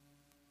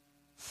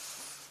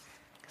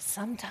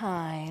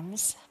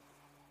Sometimes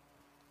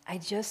I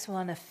just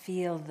want to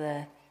feel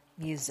the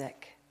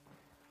music,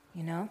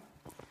 you know?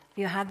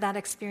 You had that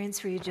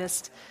experience where you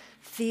just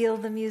feel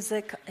the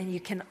music and you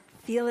can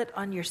feel it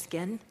on your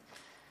skin?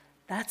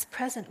 That's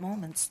present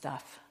moment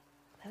stuff.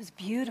 That was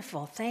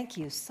beautiful. Thank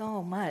you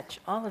so much,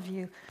 all of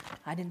you.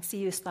 I didn't see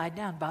you slide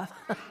down, Bob.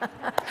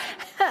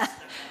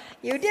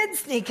 You did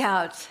sneak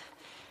out.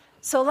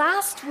 So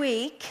last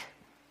week,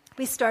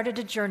 we started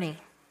a journey.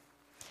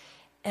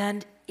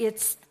 And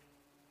it's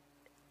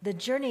the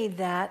journey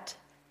that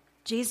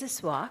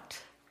Jesus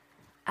walked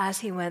as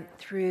he went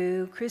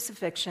through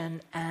crucifixion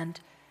and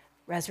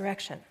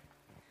resurrection.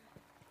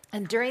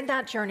 And during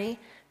that journey,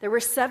 there were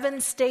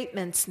 7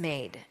 statements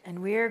made. And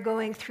we're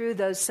going through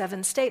those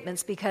 7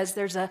 statements because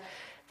there's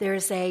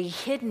a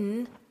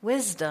hidden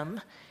wisdom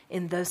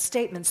in those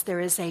statements. There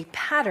is a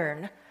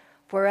pattern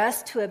for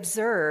us to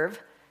observe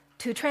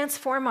to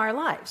transform our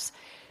lives.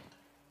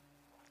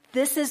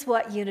 This is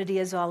what unity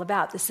is all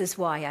about. This is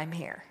why I'm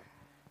here.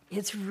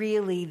 It's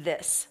really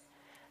this.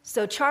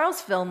 So Charles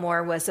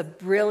Fillmore was a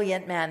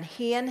brilliant man.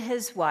 He and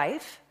his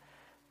wife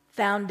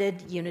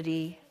founded the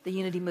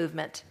Unity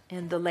movement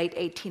in the late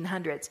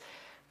 1800s.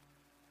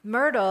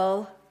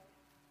 Myrtle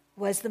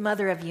was the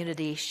mother of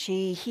unity.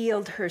 She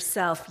healed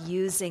herself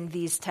using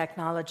these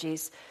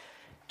technologies.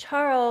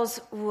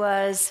 Charles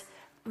was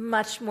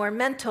much more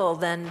mental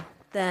than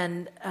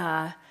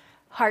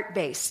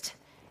heart-based,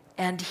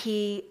 and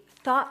he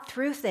thought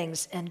through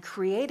things and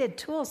created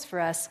tools for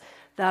us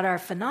that are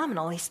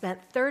phenomenal. He spent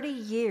 30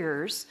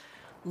 years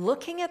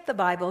looking at the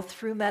Bible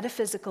through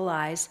metaphysical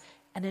eyes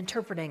and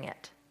interpreting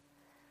it.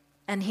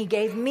 And he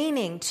gave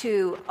meaning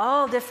to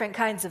all different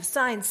kinds of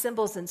signs,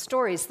 symbols, and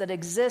stories that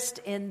exist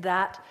in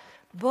that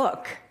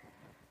book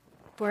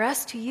for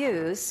us to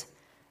use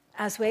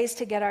as ways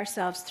to get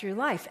ourselves through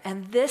life.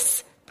 And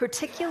these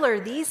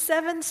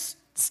 7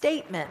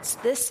 statements,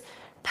 this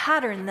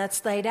pattern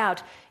that's laid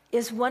out,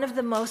 is one of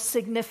the most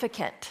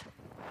significant.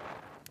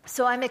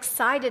 So I'm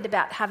excited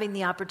about having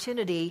the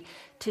opportunity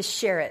to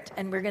share it.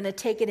 And we're going to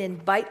take it in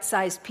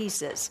bite-sized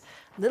pieces,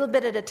 a little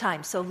bit at a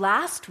time. So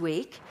last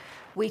week,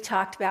 we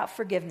talked about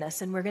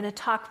forgiveness, and we're going to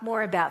talk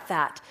more about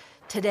that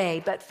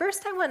today. But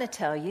first, I want to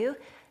tell you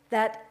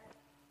that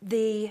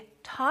the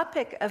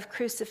topic of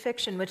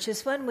crucifixion, which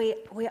is one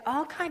we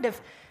all kind of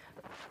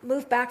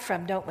move back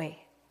from, don't we?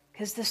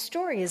 Because the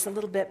story is a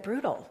little bit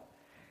brutal.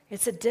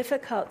 It's a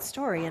difficult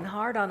story and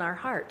hard on our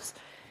hearts.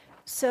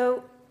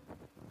 So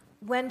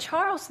when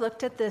Charles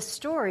looked at this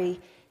story,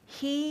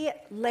 he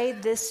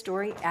laid this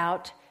story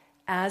out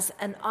as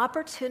an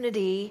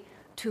opportunity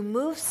to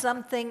move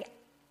something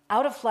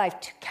out of life,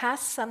 to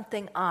cast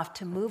something off,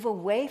 to move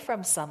away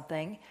from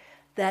something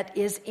that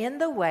is in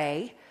the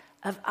way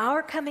of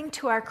our coming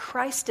to our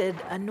Christed,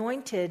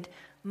 anointed,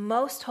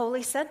 most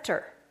holy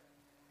center.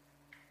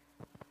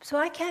 So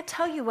I can't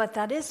tell you what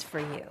that is for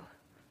you.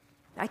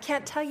 I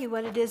can't tell you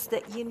what it is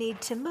that you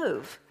need to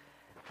move,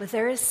 but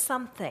there is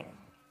something.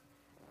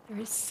 There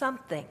is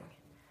something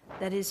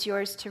that is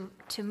yours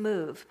to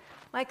move.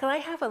 Michael, I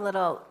have a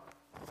little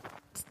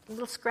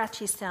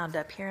scratchy sound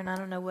up here, and I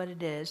don't know what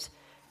it is.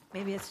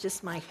 Maybe it's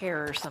just my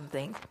hair or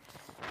something.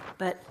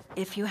 But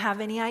if you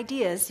have any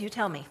ideas, you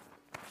tell me.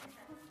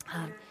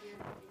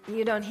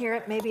 You don't hear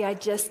it? Maybe I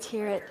just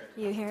hear it.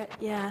 You hear it?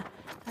 Yeah.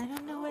 I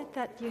don't know what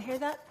that... You hear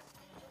that?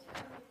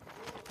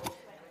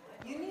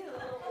 You need a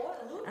little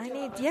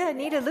loop job. I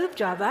need a loop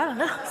job. I don't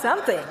know.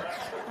 Something.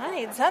 I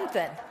need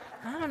something.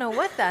 I don't know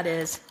what that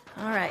is.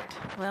 All right.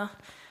 Well,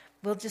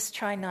 we'll just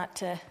try not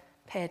to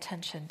pay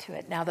attention to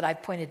it now that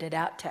I've pointed it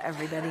out to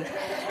everybody.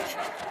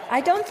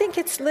 I don't think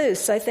it's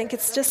loose. I think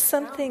it's just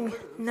something...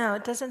 No,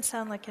 it doesn't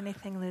sound like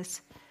anything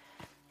loose.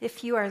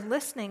 If you are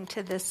listening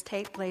to this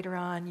tape later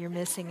on, you're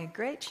missing a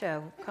great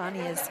show.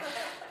 Connie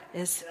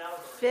is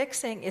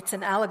fixing... It's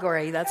an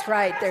allegory. That's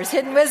right. There's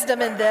hidden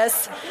wisdom in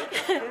this.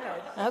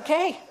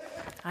 Okay.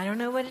 I don't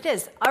know what it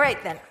is. All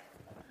right, then.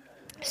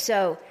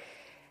 So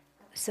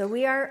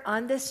we are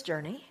on this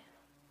journey.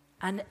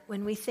 And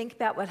when we think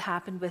about what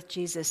happened with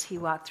Jesus, he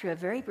walked through a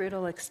very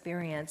brutal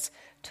experience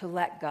to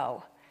let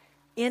go.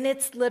 In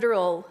its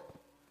literal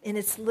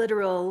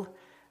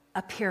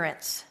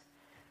appearance.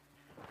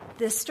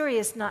 This story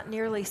is not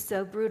nearly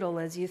so brutal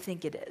as you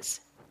think it is.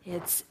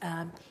 It's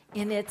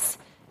in its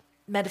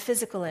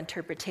metaphysical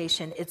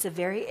interpretation, it's a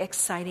very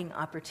exciting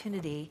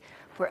opportunity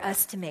for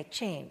us to make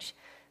change.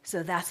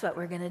 So that's what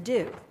we're going to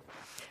do.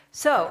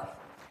 So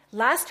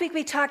last week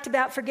we talked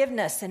about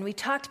forgiveness, and we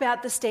talked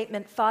about the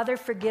statement, "Father,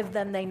 forgive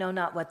them, they know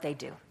not what they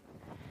do."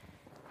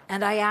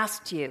 And I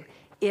asked you,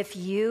 if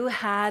you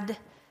had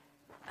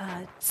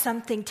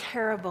something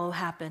terrible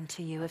happen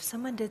to you, if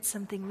someone did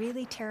something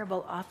really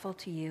terrible, awful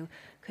to you,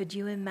 could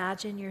you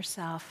imagine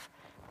yourself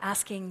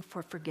asking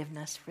for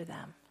forgiveness for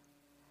them?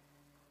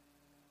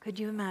 Could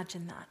you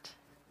imagine that?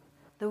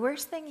 The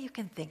worst thing you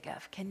can think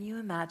of, can you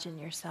imagine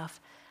yourself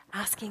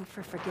asking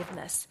for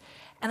forgiveness?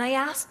 And I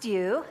asked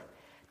you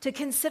to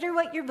consider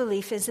what your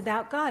belief is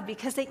about God,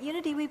 because at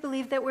Unity we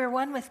believe that we're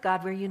one with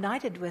God, we're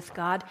united with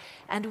God,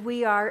 and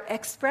we are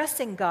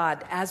expressing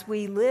God. As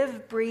we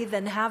live, breathe,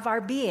 and have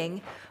our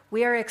being,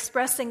 we are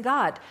expressing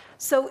God.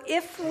 So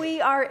if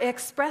we are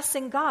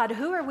expressing God,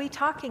 who are we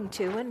talking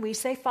to when we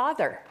say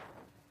Father?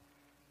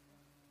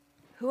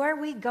 Who are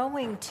we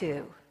going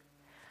to?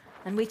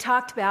 And we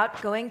talked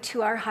about going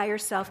to our higher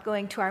self,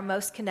 going to our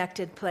most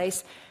connected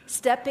place,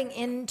 stepping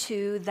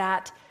into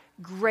that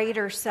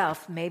greater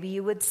self. Maybe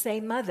you would say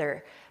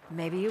mother,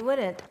 maybe you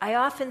wouldn't. I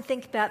often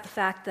think about the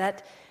fact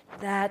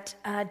that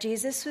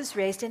Jesus was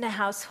raised in a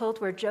household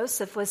where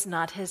Joseph was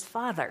not his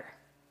father.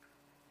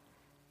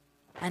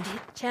 And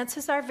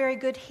chances are very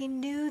good he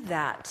knew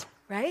that,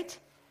 right?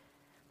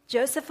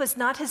 Joseph was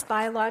not his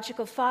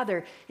biological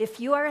father. If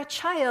you are a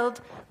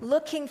child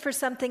looking for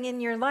something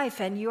in your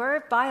life and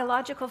your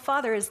biological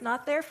father is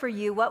not there for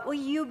you, what will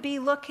you be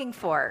looking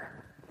for?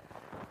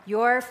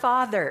 Your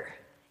father,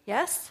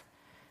 yes?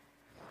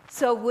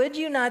 So would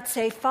you not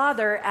say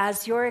Father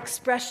as your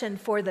expression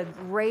for the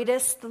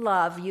greatest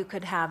love you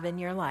could have in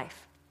your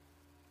life?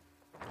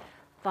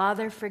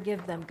 Father,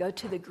 forgive them. Go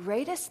to the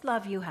greatest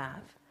love you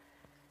have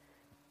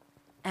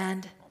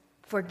and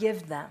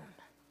forgive them.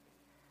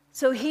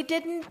 So he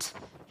didn't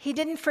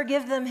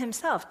forgive them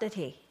himself, did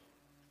he?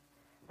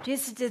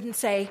 Jesus didn't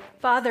say,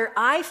 Father,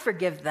 I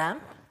forgive them.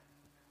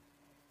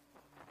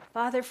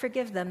 Father,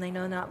 forgive them. They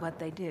know not what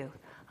they do.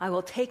 I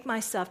will take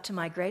myself to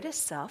my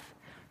greatest self,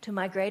 to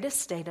my greatest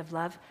state of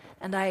love,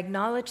 and I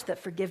acknowledge that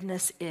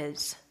forgiveness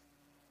is.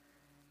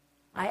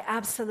 I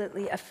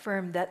absolutely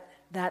affirm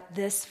that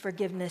this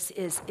forgiveness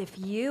is. If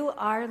you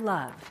are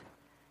love,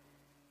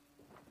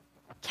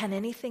 can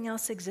anything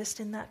else exist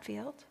in that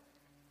field?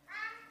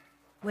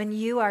 When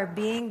you are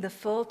being the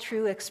full,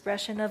 true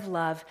expression of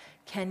love,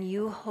 can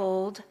you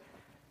hold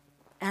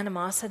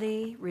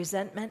animosity,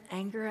 resentment,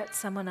 anger at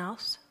someone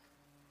else?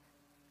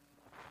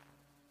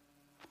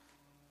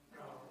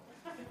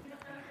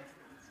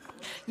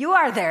 You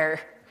are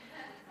there.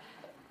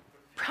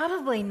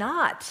 Probably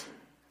not.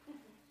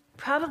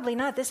 Probably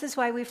not. This is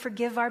why we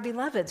forgive our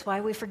beloveds, why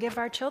we forgive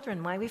our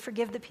children, why we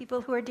forgive the people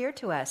who are dear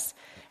to us,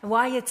 and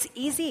why it's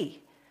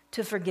easy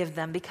to forgive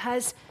them,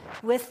 because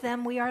with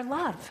them we are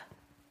love.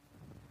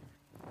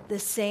 The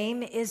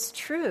same is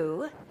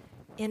true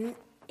in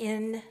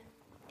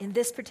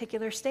this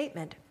particular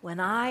statement. When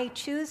I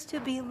choose to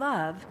be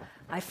love,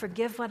 I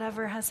forgive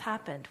whatever has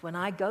happened. When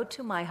I go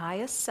to my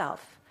highest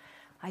self,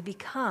 I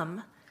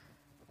become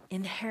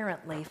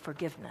inherently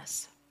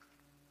forgiveness.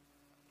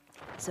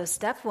 So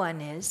step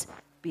one is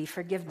be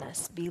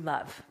forgiveness, be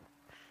love.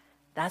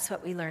 That's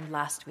what we learned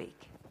last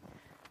week.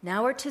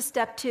 Now we're to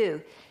step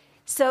two.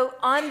 So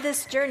on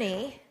this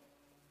journey,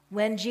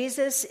 when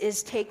Jesus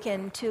is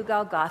taken to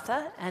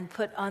Golgotha and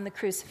put on the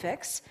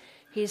crucifix,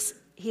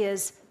 he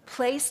is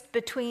placed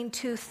between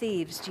two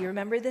thieves. Do you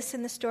remember this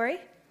in the story?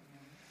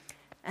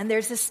 And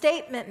there's a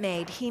statement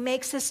made. He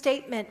makes a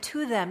statement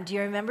to them. Do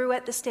you remember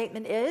what the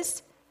statement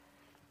is?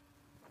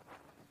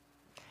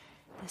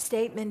 The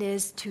statement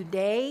is,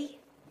 today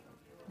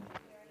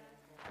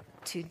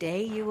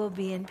you will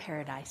be in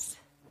paradise.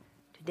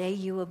 Today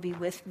you will be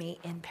with me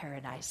in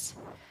paradise.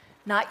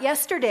 Not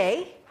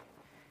yesterday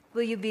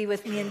will you be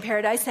with me in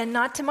paradise, and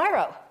not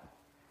tomorrow.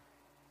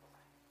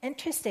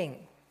 Interesting.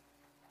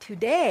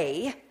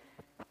 Today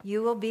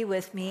you will be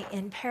with me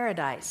in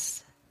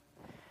paradise.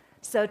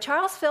 So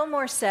Charles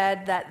Fillmore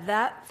said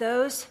that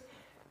those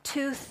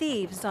two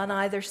thieves on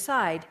either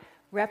side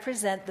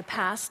represent the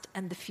past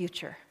and the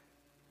future.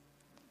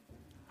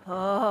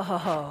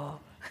 Oh,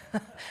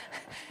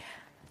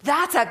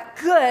 that's a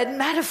good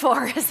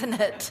metaphor, isn't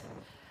it?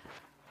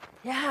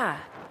 Yeah.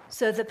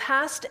 So the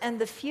past and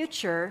the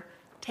future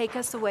take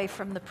us away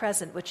from the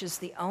present, which is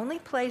the only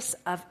place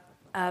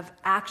of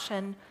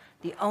action,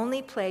 the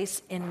only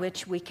place in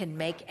which we can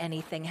make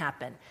anything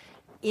happen.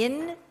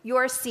 In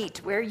your seat,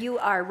 where you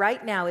are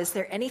right now, is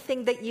there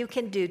anything that you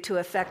can do to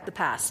affect the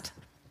past?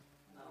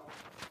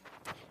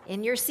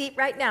 In your seat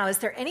right now, is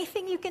there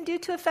anything you can do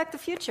to affect the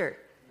future?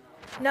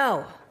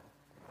 No.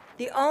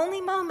 The only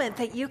moment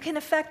that you can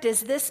affect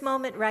is this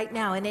moment right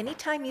now. And any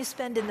time you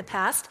spend in the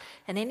past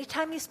and any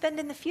time you spend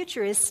in the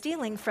future is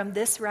stealing from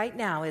this right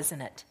now, isn't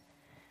it?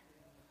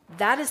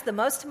 That is the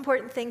most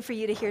important thing for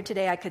you to hear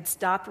today. I could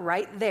stop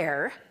right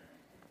there.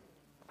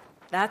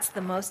 That's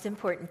the most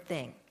important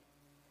thing.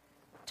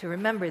 To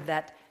remember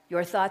that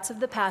your thoughts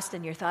of the past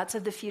and your thoughts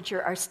of the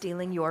future are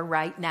stealing your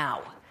right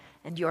now.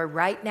 And your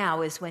right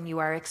now is when you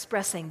are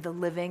expressing the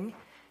living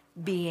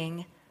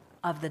being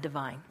of the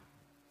divine.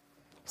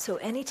 So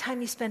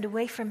anytime you spend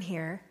away from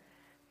here,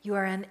 you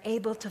are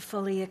unable to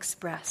fully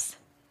express.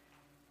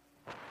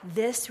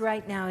 This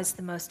right now is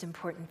the most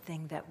important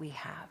thing that we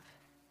have.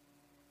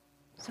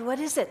 So what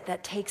is it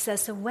that takes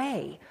us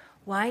away?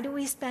 Why do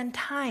we spend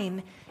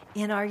time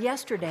in our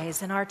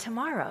yesterdays and our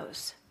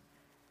tomorrows?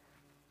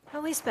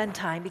 Well, we spend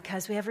time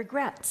because we have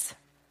regrets.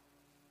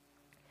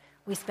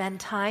 We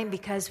spend time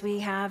because we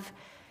have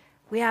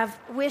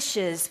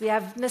wishes, we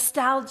have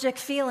nostalgic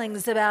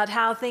feelings about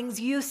how things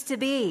used to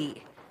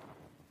be.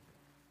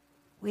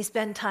 We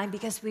spend time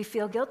because we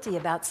feel guilty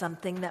about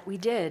something that we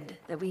did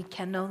that we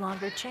can no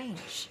longer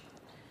change.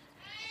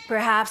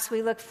 Perhaps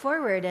we look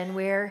forward and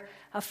we're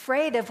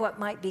afraid of what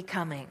might be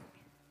coming.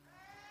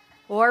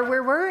 Or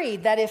we're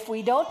worried that if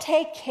we don't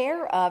take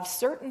care of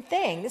certain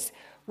things,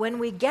 when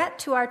we get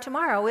to our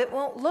tomorrow, it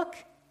won't look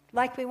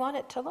like we want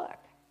it to look.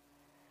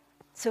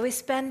 So we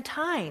spend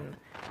time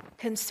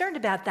concerned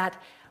about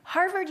that.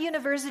 Harvard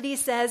University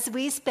says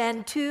we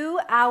spend 2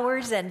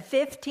 hours and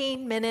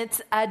 15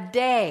 minutes a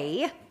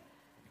day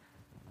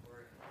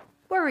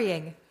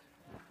worrying.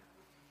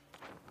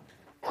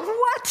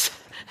 What?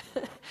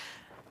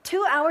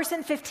 2 hours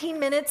and 15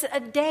 minutes a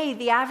day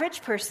the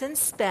average person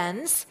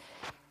spends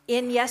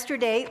in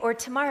yesterday or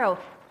tomorrow.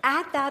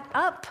 Add that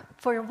up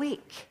for a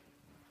week,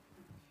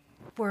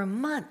 for a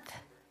month,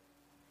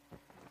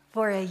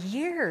 for a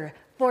year,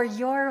 for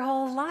your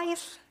whole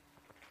life.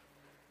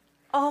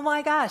 Oh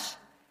my gosh.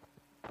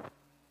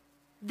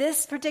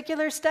 This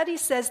particular study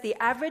says the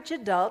average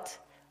adult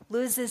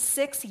loses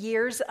 6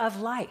 years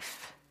of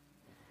life.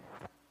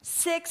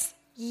 6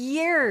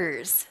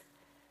 years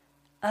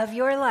of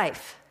your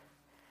life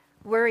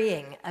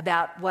worrying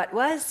about what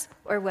was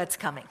or what's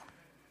coming.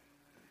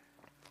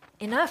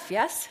 Enough,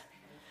 yes?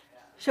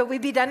 Shall we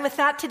be done with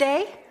that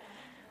today?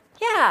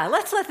 Yeah,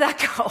 let's let that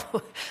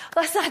go.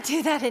 Let's not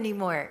do that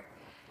anymore.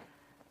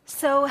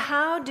 So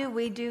how do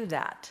we do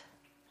that?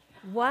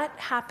 What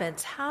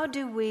happens? How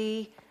do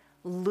we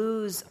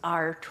lose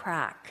our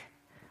track?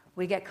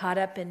 We get caught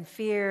up in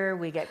fear.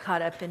 We get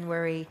caught up in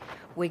worry.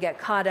 We get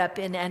caught up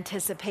in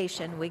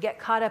anticipation. We get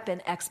caught up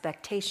in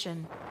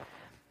expectation.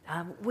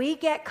 We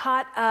get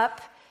caught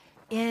up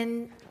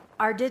in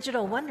our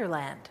digital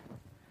wonderland,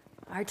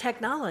 our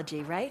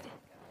technology, right?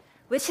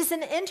 Which is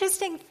an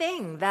interesting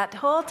thing, that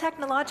whole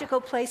technological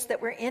place that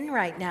we're in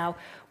right now,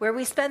 where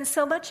we spend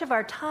so much of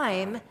our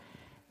time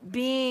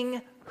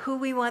being who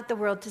we want the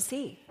world to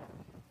see,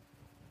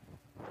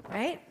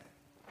 right?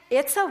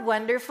 It's a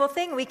wonderful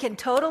thing. We can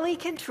totally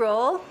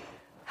control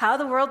how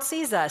the world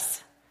sees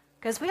us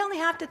because we only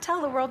have to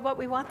tell the world what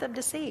we want them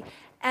to see.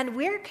 And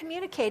we're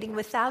communicating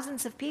with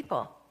thousands of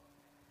people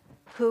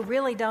who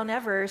really don't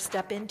ever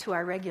step into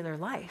our regular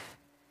life.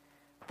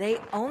 They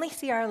only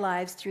see our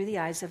lives through the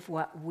eyes of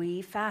what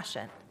we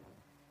fashion.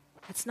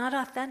 It's not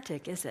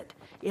authentic, is it?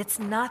 It's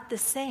not the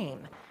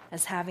same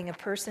as having a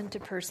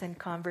person-to-person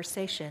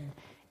conversation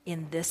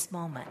in this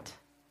moment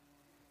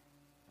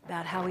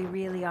about how we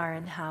really are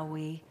and how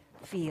we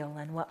feel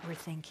and what we're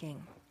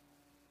thinking.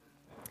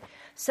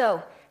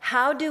 So,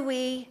 how do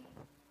we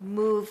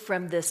move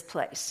from this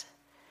place?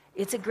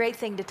 It's a great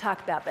thing to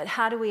talk about, but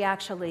how do we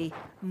actually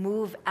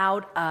move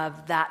out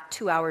of that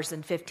 2 hours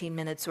and 15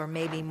 minutes or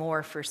maybe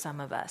more for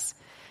some of us?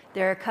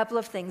 There are a couple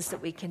of things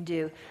that we can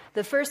do.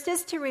 The first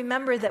is to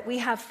remember that we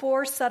have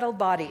 4 subtle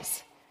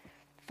bodies,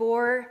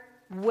 4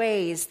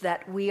 ways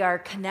that we are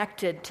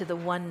connected to the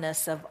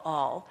oneness of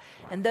all.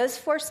 And those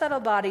 4 subtle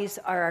bodies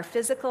are our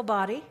physical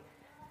body,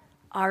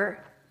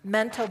 our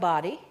mental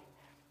body,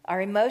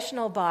 our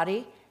emotional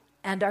body,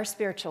 and our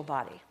spiritual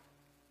body.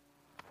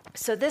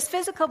 So this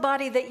physical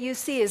body that you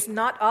see is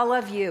not all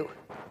of you.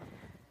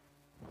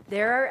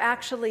 There are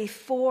actually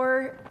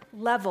 4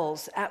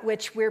 levels at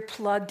which we're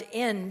plugged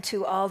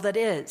into all that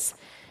is.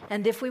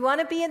 And if we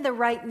want to be in the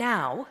right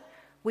now,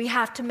 we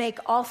have to make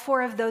all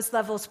 4 of those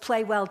levels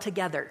play well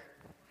together.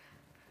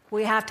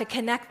 We have to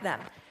connect them.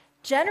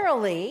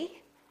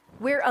 Generally,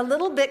 we're a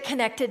little bit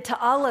connected to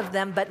all of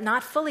them, but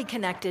not fully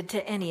connected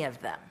to any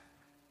of them.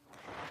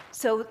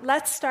 So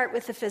let's start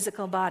with the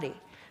physical body.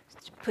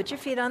 Put your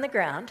feet on the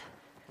ground.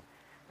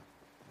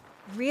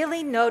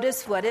 Really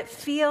notice what it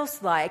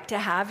feels like to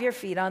have your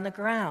feet on the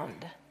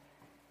ground,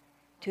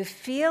 to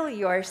feel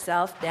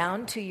yourself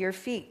down to your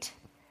feet.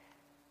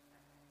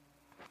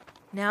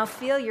 Now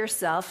feel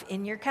yourself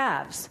in your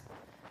calves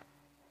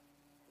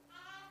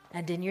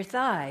and in your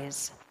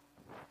thighs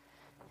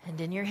and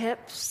in your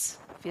hips.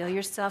 Feel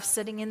yourself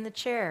sitting in the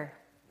chair.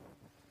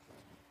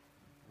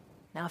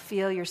 Now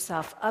feel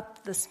yourself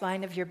up the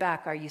spine of your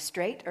back. Are you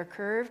straight or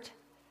curved?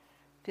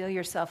 Feel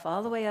yourself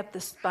all the way up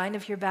the spine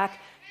of your back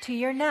to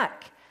your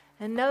neck.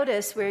 And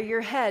notice where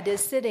your head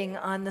is sitting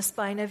on the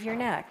spine of your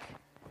neck.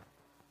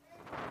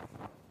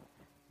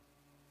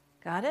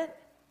 Got it?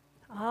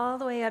 All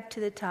the way up to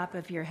the top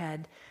of your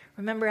head.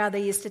 Remember how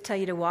they used to tell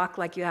you to walk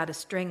like you had a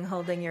string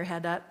holding your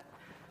head up?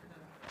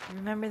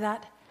 Remember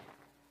that?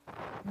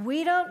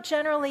 We don't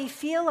generally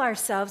feel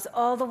ourselves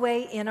all the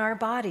way in our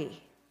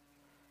body.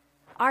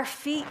 Our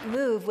feet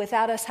move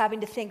without us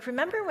having to think.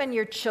 Remember when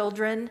your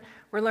children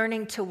were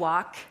learning to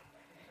walk?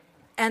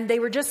 And they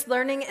were just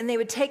learning, and they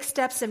would take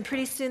steps, and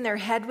pretty soon their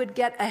head would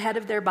get ahead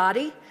of their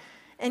body.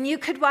 And you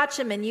could watch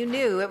them, and you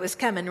knew it was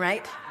coming,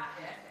 right?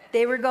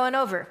 They were going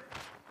over.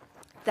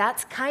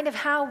 That's kind of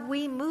how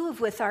we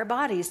move with our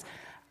bodies.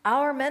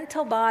 Our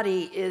mental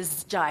body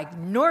is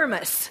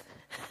ginormous.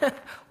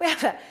 We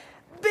have a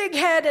big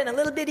head and a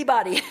little bitty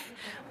body.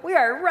 We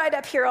are right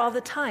up here all the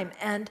time.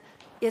 And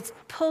it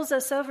pulls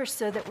us over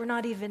so that we're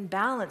not even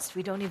balanced.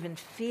 We don't even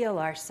feel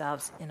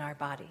ourselves in our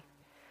body.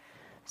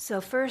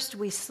 So first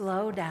we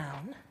slow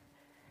down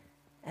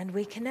and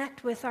we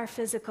connect with our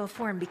physical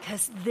form,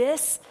 because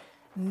this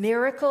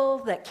miracle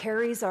that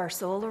carries our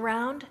soul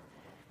around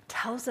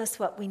tells us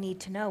what we need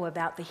to know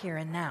about the here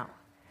and now.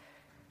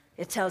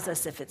 It tells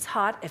us if it's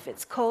hot, if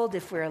it's cold,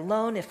 if we're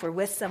alone, if we're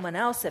with someone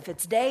else, if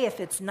it's day, if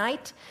it's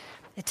night.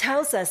 It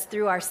tells us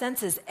through our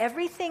senses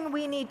everything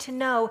we need to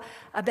know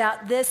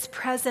about this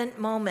present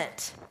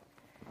moment.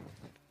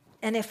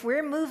 And if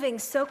we're moving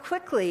so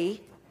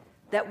quickly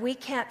that we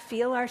can't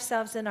feel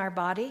ourselves in our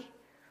body,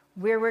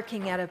 we're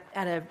working at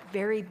a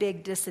very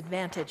big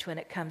disadvantage when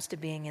it comes to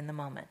being in the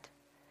moment.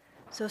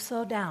 So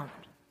slow down.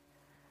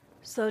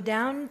 Slow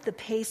down the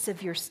pace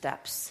of your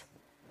steps.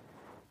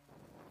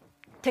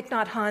 Thich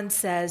Nhat Hanh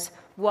says,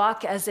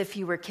 walk as if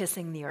you were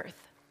kissing the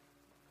earth.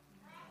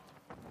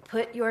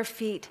 Put your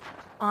feet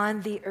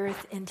on the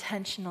earth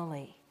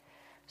intentionally.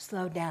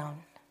 Slow down.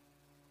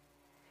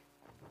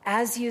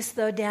 As you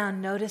slow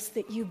down, notice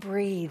that you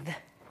breathe.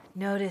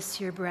 Notice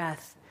your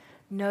breath.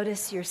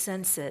 Notice your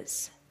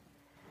senses.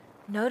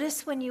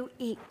 Notice when you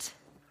eat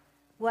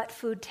what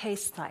food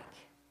tastes like.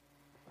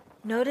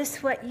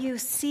 Notice what you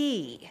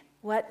see,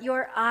 what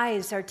your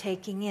eyes are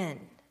taking in.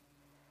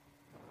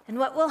 And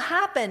what will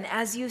happen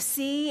as you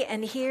see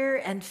and hear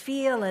and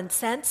feel and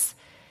sense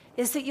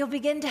is that you'll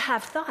begin to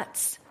have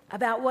thoughts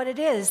about what it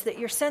is that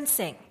you're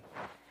sensing.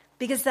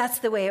 Because that's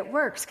the way it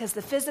works, because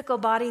the physical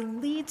body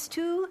leads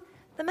to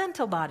the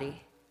mental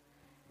body.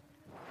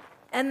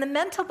 And the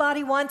mental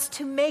body wants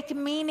to make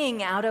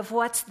meaning out of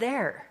what's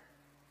there,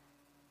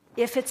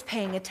 if it's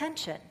paying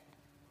attention.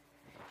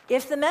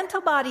 If the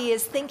mental body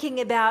is thinking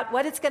about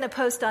what it's going to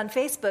post on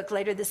Facebook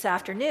later this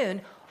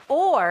afternoon,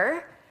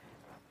 or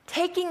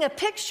taking a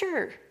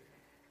picture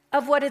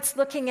of what it's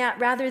looking at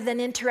rather than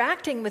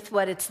interacting with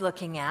what it's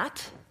looking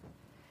at,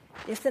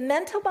 if the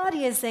mental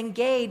body is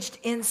engaged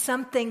in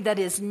something that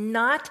is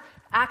not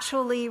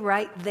actually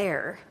right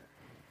there,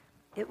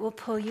 it will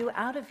pull you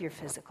out of your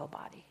physical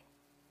body.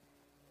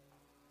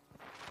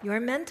 Your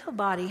mental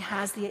body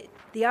has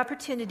the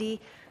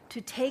opportunity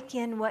to take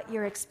in what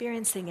you're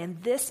experiencing. In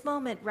this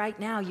moment right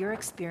now, you're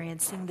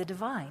experiencing the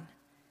divine,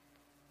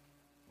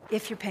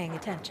 if you're paying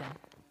attention.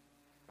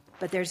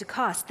 But there's a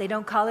cost. They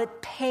don't call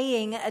it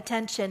paying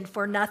attention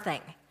for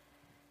nothing.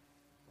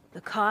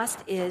 The cost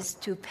is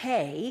to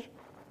pay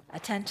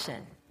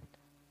attention,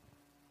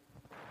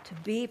 to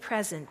be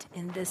present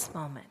in this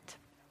moment.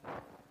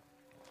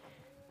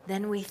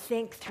 Then we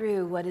think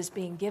through what is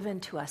being given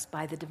to us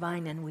by the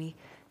divine, and we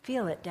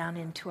feel it down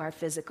into our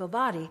physical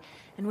body.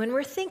 And when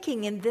we're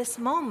thinking in this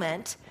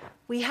moment,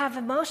 we have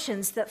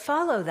emotions that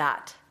follow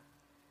that.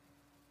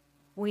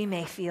 We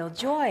may feel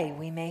joy,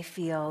 we may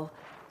feel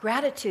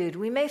gratitude,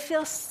 we may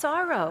feel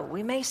sorrow,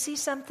 we may see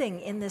something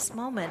in this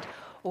moment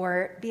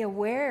or be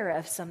aware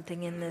of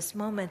something in this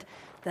moment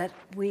that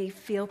we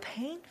feel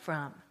pain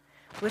from,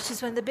 which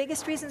is one of the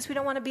biggest reasons we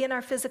don't want to be in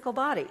our physical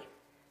body,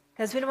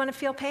 because we don't want to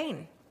feel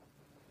pain.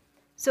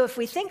 So if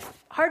we think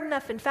hard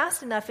enough and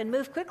fast enough and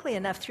move quickly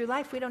enough through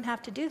life, we don't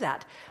have to do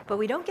that. But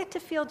we don't get to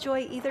feel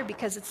joy either,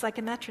 because it's like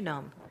a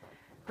metronome,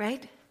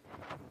 right?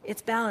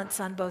 It's balance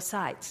on both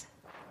sides.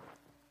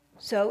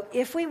 So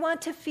if we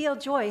want to feel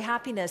joy,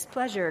 happiness,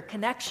 pleasure,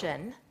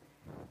 connection,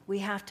 we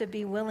have to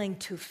be willing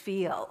to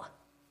feel.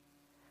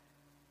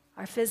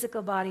 Our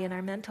physical body and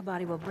our mental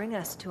body will bring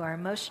us to our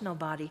emotional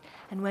body.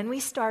 And when we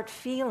start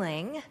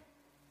feeling,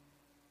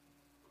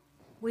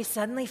 we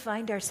suddenly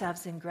find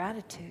ourselves in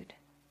gratitude.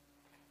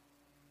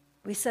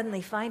 We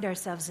suddenly find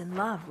ourselves in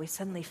love. We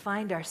suddenly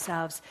find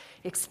ourselves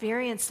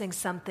experiencing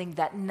something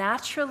that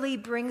naturally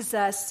brings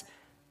us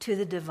to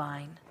the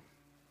divine,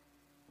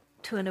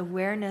 to an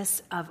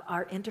awareness of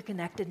our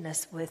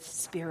interconnectedness with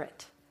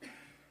spirit,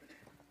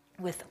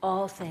 with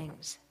all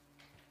things,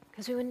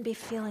 because we wouldn't be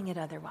feeling it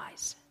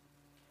otherwise.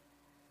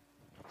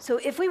 So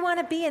if we want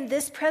to be in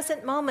this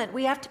present moment,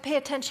 we have to pay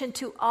attention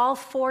to all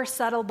four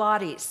subtle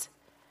bodies,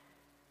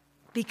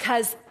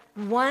 because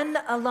one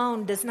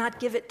alone does not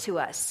give it to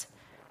us.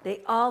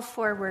 They all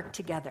four work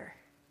together.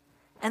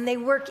 And they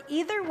work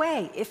either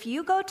way. If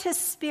you go to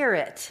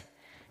spirit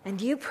and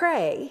you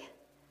pray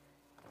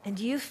and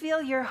you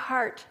feel your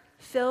heart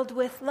filled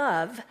with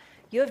love,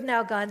 you have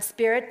now gone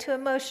spirit to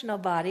emotional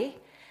body,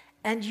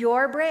 and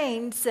your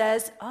brain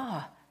says,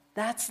 oh,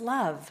 that's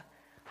love.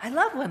 I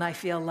love when I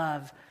feel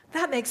love.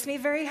 That makes me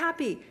very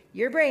happy.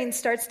 Your brain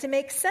starts to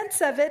make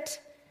sense of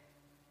it,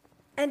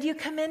 and you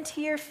come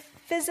into your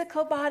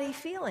physical body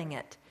feeling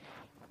it.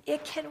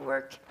 It can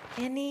work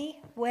any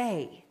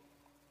way.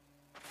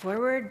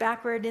 Forward,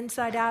 backward,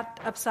 inside out,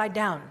 upside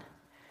down.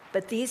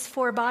 But these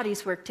four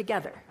bodies work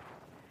together.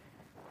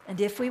 And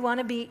if we want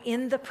to be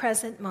in the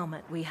present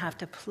moment, we have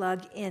to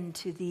plug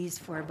into these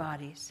four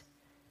bodies.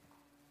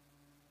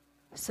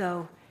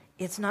 So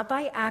it's not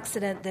by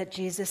accident that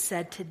Jesus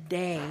said,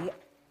 today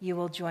you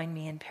will join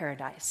me in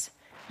paradise.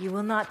 You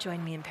will not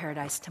join me in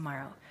paradise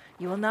tomorrow.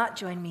 You will not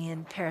join me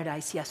in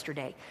paradise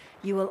yesterday.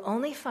 You will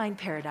only find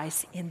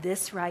paradise in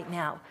this right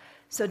now.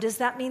 So does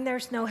that mean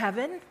there's no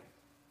heaven?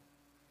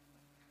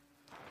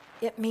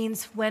 It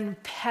means when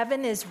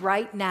heaven is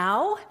right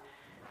now,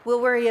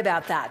 we'll worry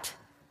about that.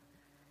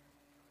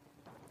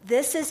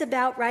 This is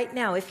about right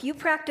now. If you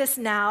practice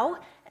now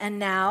and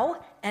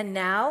now and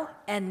now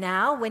and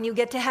now, when you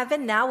get to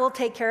heaven, now will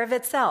take care of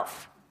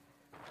itself,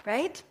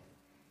 right?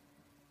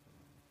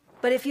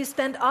 But if you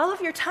spend all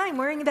of your time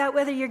worrying about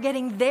whether you're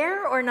getting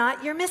there or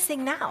not, you're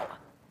missing now.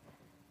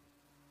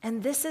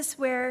 And this is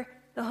where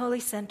the Holy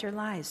Center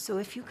lies. So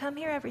if you come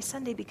here every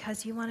Sunday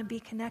because you want to be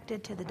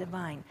connected to the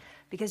divine,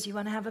 because you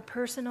want to have a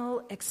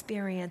personal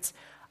experience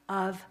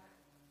of,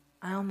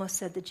 I almost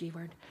said the G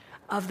word,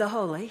 of the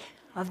holy,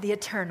 of the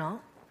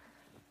eternal,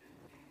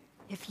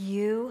 if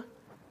you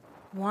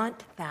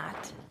want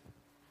that,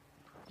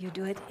 you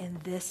do it in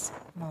this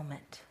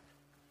moment.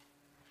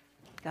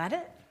 Got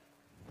it?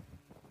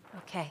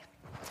 Okay.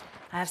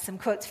 I have some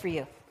quotes for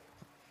you.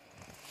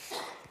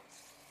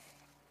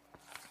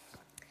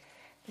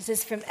 This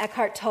is from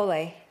Eckhart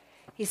Tolle.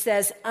 He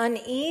says,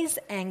 unease,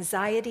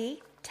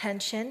 anxiety,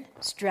 tension,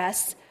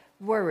 stress,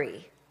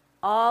 worry,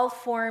 all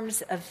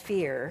forms of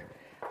fear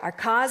are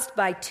caused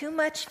by too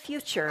much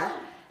future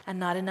and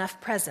not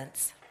enough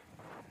presence.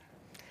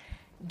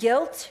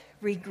 Guilt,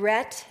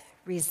 regret,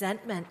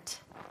 resentment,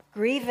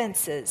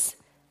 grievances,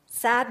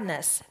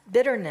 sadness,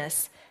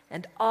 bitterness,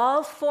 and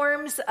all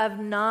forms of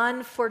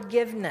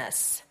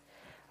non-forgiveness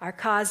are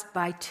caused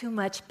by too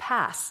much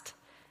past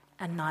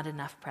and not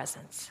enough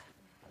presence.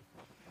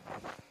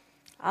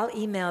 I'll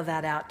email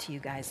that out to you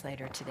guys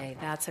later today.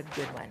 That's a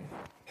good one.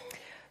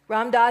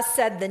 Ram Dass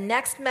said, the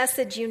next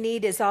message you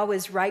need is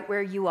always right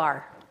where you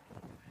are.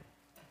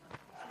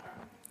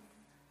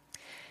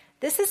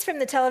 This is from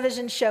the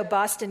television show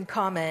Boston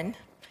Common,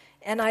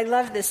 and I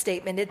love this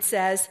statement. It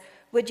says,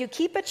 would you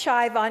keep a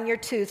chive on your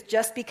tooth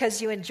just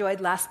because you enjoyed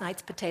last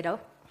night's potato?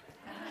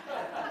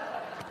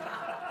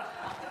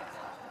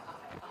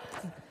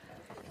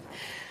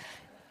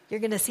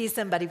 You're going to see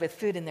somebody with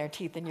food in their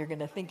teeth, and you're going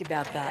to think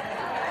about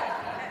that.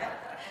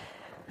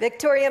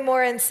 Victoria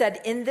Morin said,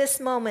 in this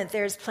moment,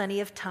 there's plenty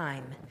of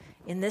time.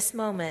 In this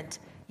moment,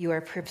 you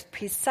are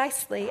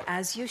precisely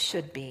as you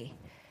should be.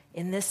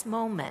 In this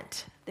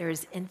moment, there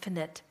is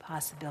infinite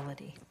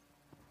possibility.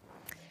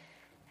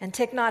 And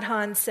Thich Nhat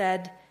Hanh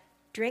said,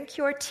 drink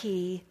your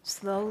tea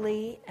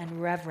slowly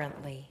and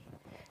reverently,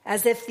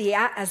 as if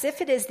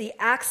it is the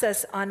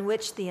axis on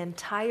which the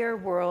entire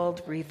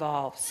world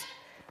revolves.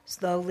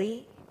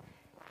 Slowly,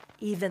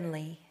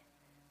 evenly,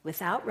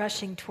 without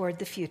rushing toward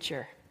the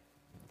future.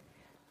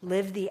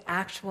 Live the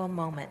actual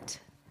moment.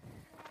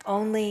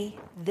 Only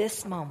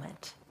this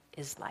moment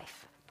is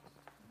life.